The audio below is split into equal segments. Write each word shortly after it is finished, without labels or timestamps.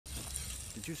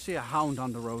Did you see a hound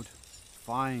on the road?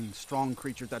 Fine, strong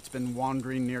creature that's been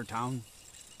wandering near town?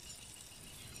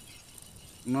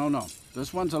 No.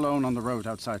 This one's alone on the road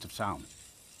outside of town.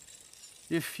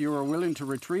 If you were willing to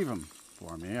retrieve him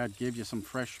for me, I'd give you some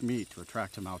fresh meat to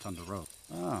attract him out on the road.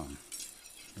 Oh,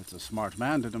 it's a smart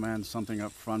man to demand something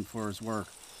up front for his work.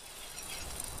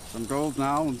 Some gold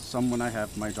now, and some when I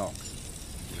have my dog.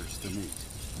 Here's the meat.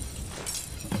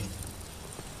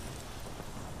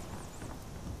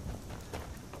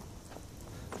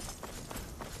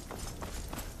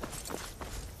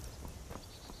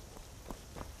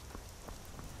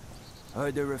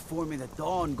 Heard they're reforming the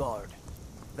Dawn Guard.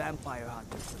 Vampire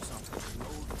hunters or something. The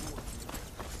old fort.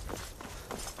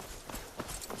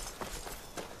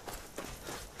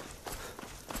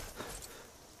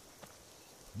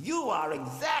 You are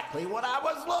exactly what I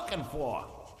was looking for.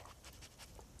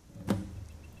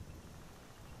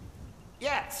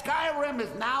 Yeah, Skyrim is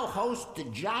now host to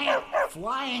giant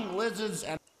flying lizards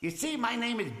and... You see, my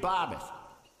name is Barbas,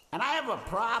 and I have a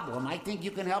problem I think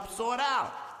you can help sort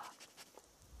out.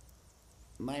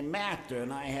 My master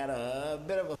and I had a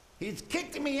bit of a... He's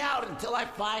kicked me out until I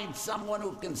find someone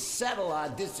who can settle our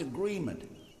disagreement.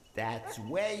 That's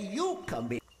where you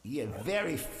come in. You're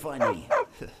very funny.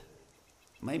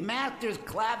 My master's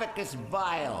Clavicus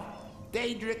Vile,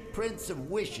 Daedric Prince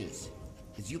of Wishes.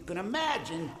 As you can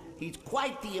imagine, he's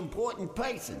quite the important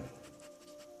person.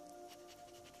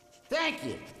 Thank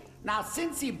you. Now,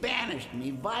 since he banished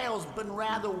me, Vile's been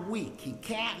rather weak. He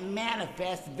can't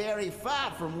manifest very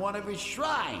far from one of his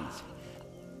shrines.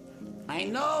 I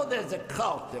know there's a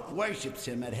cult that worships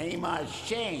him at Hamar's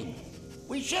Shame.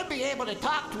 We should be able to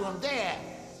talk to him there.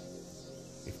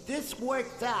 If this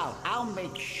works out, I'll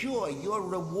make sure you're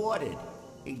rewarded.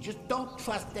 You just don't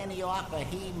trust any offer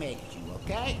he makes you,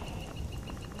 okay?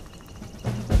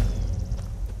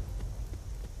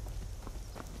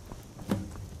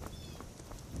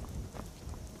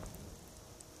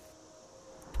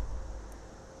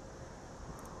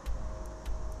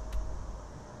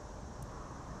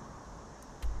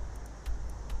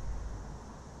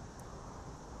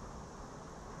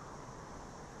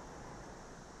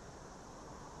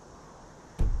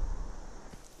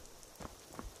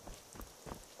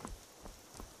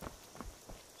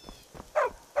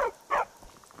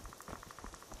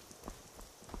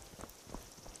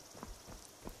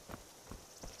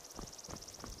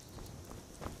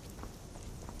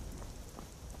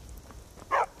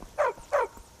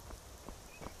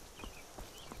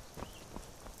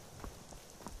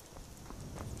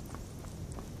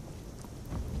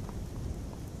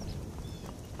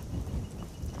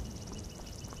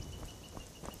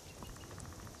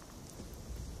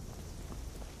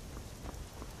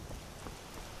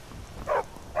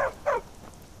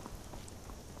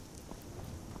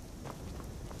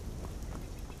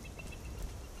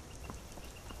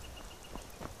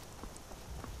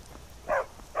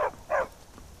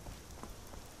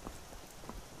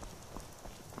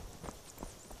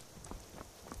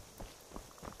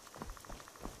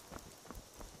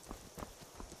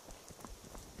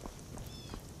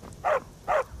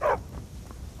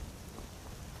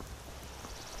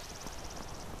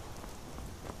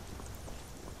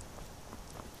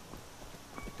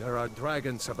 There are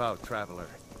dragons about, traveler.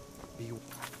 Be